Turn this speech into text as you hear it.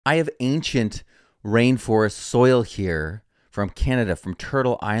I have ancient rainforest soil here from Canada, from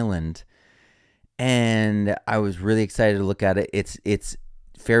Turtle Island, and I was really excited to look at it. It's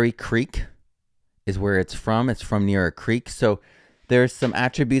Fairy Creek is where it's from. It's from near a creek, so there's some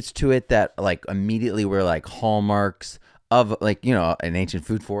attributes to it that like immediately were like hallmarks of like an ancient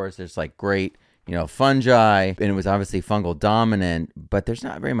food forest. There's like great fungi, and it was obviously fungal dominant, but there's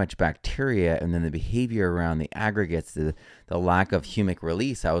not very much bacteria. And then the behavior around the aggregates, the lack of humic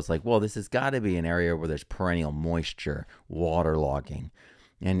release, I was like, well, this has got to be an area where there's perennial moisture, water logging,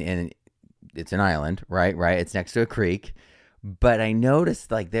 and it's an island, right? Right. It's next to a creek. But I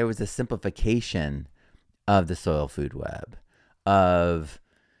noticed like there was a simplification of the soil food web of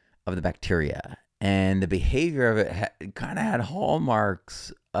the bacteria, and the behavior of it kind of had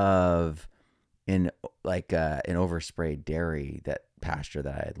hallmarks of in like an oversprayed dairy that pasture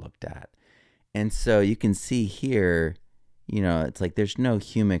that I had looked at. And so you can see here, it's like there's no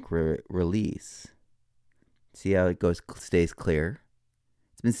humic release. See how it stays clear?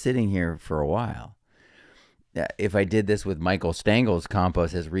 It's been sitting here for a while. If I did this with Michael Stangel's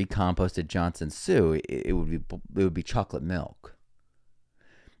compost, his recomposted Johnson Sioux, it would be chocolate milk.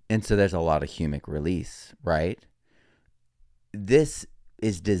 And so there's a lot of humic release, right? This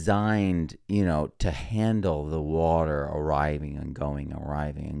is designed, to handle the water arriving and going,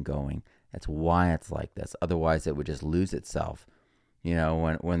 arriving and going. That's why it's like this. Otherwise, it would just lose itself,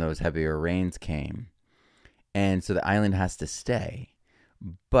 when those heavier rains came. And so the island has to stay.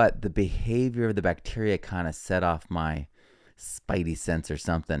 But the behavior of the bacteria kind of set off my spidey sense or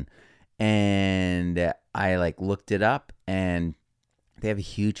something. And I looked it up, and they have a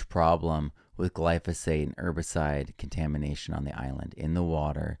huge problem with glyphosate and herbicide contamination on the island, in the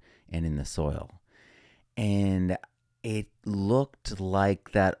water and in the soil. And it looked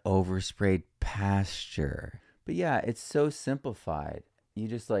like that oversprayed pasture. But yeah, it's so simplified. You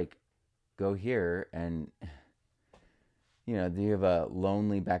just go here and you have a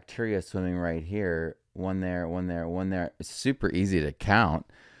lonely bacteria swimming right here, one there, one there, one there. It's super easy to count,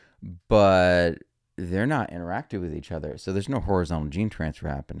 but they're not interactive with each other. So there's no horizontal gene transfer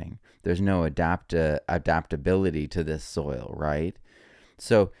happening. There's no adaptability to this soil, right?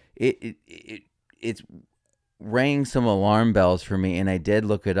 So it's rang some alarm bells for me, and I did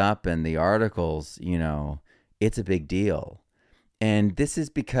look it up, and the articles, it's a big deal. And this is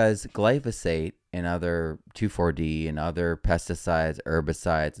because glyphosate and other 2,4-D and other pesticides,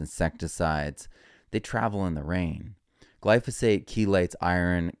 herbicides, insecticides, they travel in the rain. Glyphosate chelates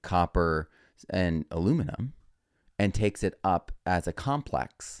iron, copper, and aluminum and takes it up as a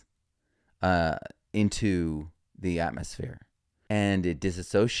complex into the atmosphere. And it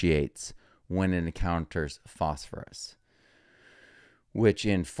disassociates when it encounters phosphorus, which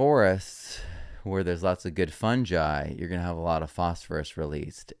in forests where there's lots of good fungi, you're going to have a lot of phosphorus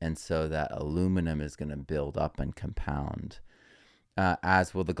released. And so that aluminum is going to build up and compound,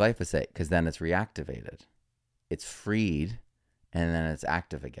 as will the glyphosate, because then it's reactivated. It's freed, and then it's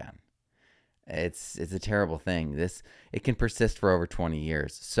active again. It's a terrible thing. It can persist for over 20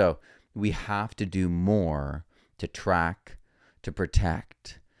 years. So we have to do more to track, to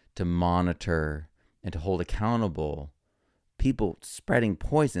protect, to monitor, and to hold accountable people spreading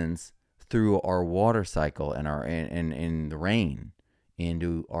poisons through our water cycle and in the rain,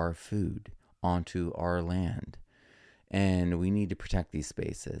 into our food, onto our land. And we need to protect these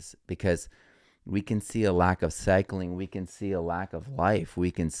spaces because we can see a lack of cycling. We can see a lack of life.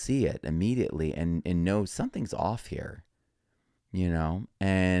 We can see it immediately and know something's off here,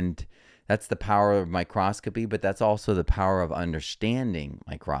 and that's the power of microscopy, but that's also the power of understanding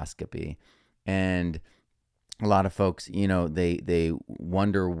microscopy. And a lot of folks, they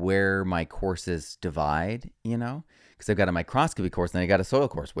wonder where my courses divide, because I've got a microscopy course and I got a soil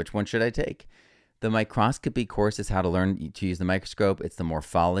course. Which one should I take? The microscopy course is how to learn to use the microscope. It's the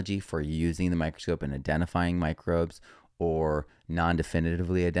morphology for using the microscope and identifying microbes or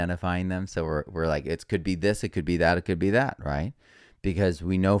non-definitively identifying them. So we're like, it could be this, it could be that, it could be that, right? Because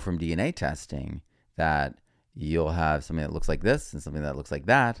we know from DNA testing that you'll have something that looks like this and something that looks like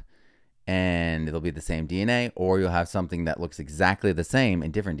that, and it'll be the same DNA, or you'll have something that looks exactly the same in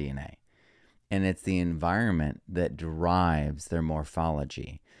different DNA. And it's the environment that drives their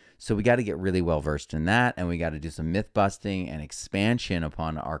morphology. So we got to get really well versed in that, and we got to do some myth busting and expansion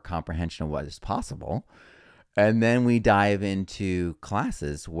upon our comprehension of what is possible. And then we dive into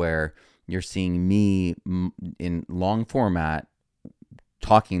classes where you're seeing me in long format,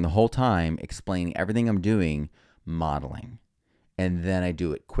 talking the whole time, explaining everything I'm doing, modeling. And then I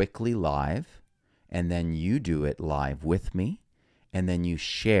do it quickly live, and then you do it live with me, and then you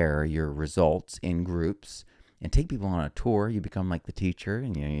share your results in groups, and take people on a tour. You become like the teacher,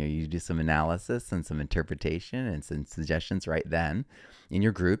 and you do some analysis and some interpretation and some suggestions right then in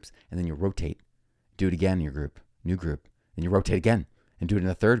your groups, and then you rotate. Do it again in your group, new group, and you rotate again and do it in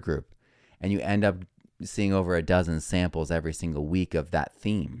a third group. And you end up seeing over a dozen samples every single week of that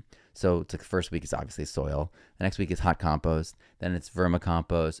theme. So it's like the first week is obviously soil. The next week is hot compost. Then it's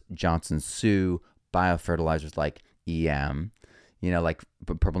vermicompost, Johnson Sioux, biofertilizers like EM, like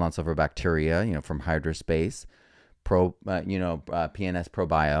purple non-sulfur bacteria, from Hydrospace, PNS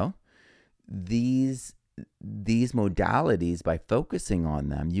ProBio. These modalities, by focusing on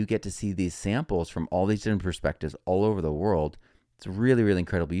them, you get to see these samples from all these different perspectives all over the world. It's really, really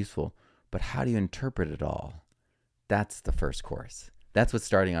incredibly useful. But how do you interpret it all? That's the first course. That's what's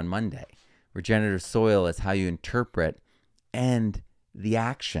starting on Monday. Regenerative soil is how you interpret and the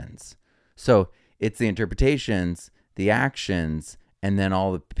actions. So it's the interpretations, the actions, and then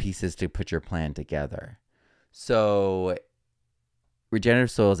all the pieces to put your plan together. So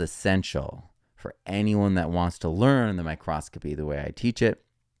regenerative soil is essential for anyone that wants to learn the microscopy the way I teach it.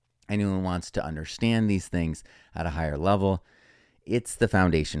 Anyone who wants to understand these things at a higher level. It's the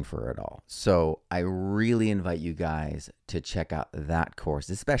foundation for it all. So I really invite you guys to check out that course,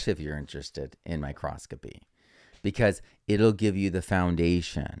 especially if you're interested in microscopy, because it'll give you the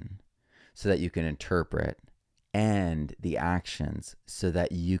foundation so that you can interpret and the actions so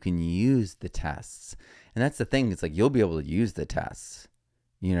that you can use the tests. And that's the thing. It's like you'll be able to use the tests.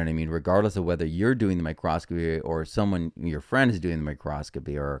 You know what I mean? Regardless of whether you're doing the microscopy or someone, your friend is doing the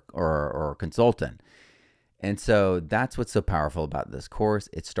microscopy or a consultant. And so that's what's so powerful about this course.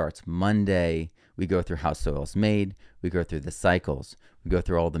 It starts Monday. We go through how soil is made. We go through the cycles. We go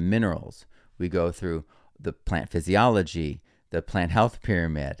through all the minerals. We go through the plant physiology, the plant health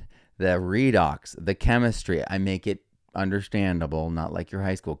pyramid, the redox, the chemistry. I make it understandable, not like your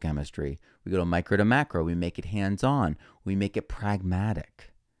high school chemistry. We go to micro to macro. We make it hands-on. We make it pragmatic.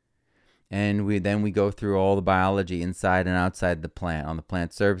 And we go through all the biology inside and outside the plant, on the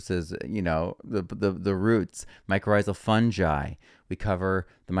plant surfaces, the roots, mycorrhizal fungi. We cover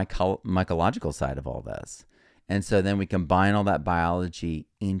the mycological side of all this. And so then we combine all that biology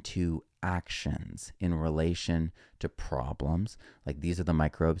into actions in relation to problems. Like these are the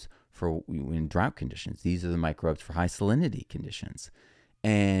microbes for in drought conditions. These are the microbes for high salinity conditions.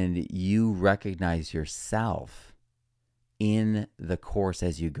 And you recognize yourself in the course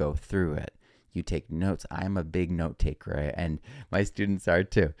as you go through it. You take notes. I'm a big note taker, and my students are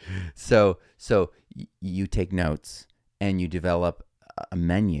too. So you take notes and you develop a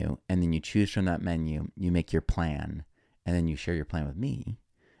menu, and then you choose from that menu. You make your plan, and then you share your plan with me,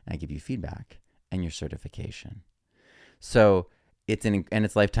 and I give you feedback and your certification. So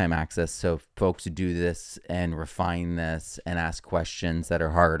it's lifetime access. So folks do this and refine this and ask questions that are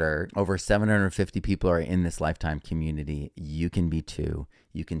harder. Over 750 people are in this lifetime community. You can be too.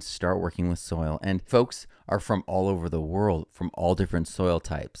 You can start working with soil. And folks are from all over the world, from all different soil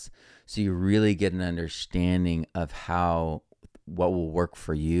types. So you really get an understanding of how what will work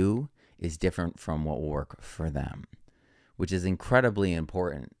for you is different from what will work for them, which is incredibly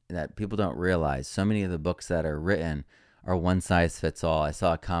important that people don't realize. So many of the books that are written are one size fits all. I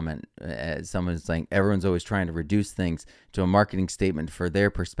saw a comment, someone's saying everyone's always trying to reduce things to a marketing statement for their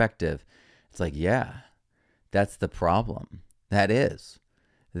perspective. It's like, yeah, that's the problem. That is,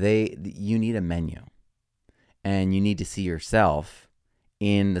 you need a menu, and you need to see yourself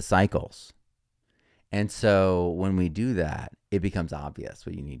in the cycles. And so when we do that, it becomes obvious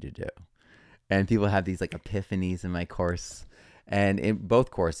what you need to do. And people have these like epiphanies in my course, and in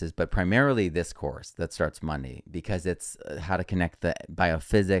both courses, but primarily this course that starts Monday, because it's how to connect the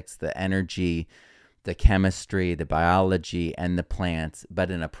biophysics, the energy, the chemistry, the biology, and the plants,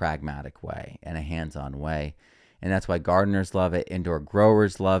 but in a pragmatic way and a hands-on way. And that's why gardeners love it, indoor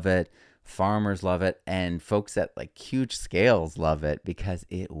growers love it, farmers love it, and folks at like huge scales love it because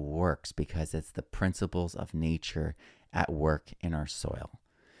it works, because it's the principles of nature at work in our soil.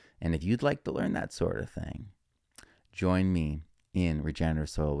 And if you'd like to learn that sort of thing, join me in Regenerative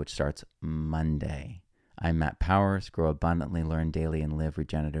Soil, which starts Monday. I'm Matt Powers. Grow abundantly, learn daily, and live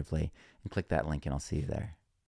regeneratively. And click that link and I'll see you there.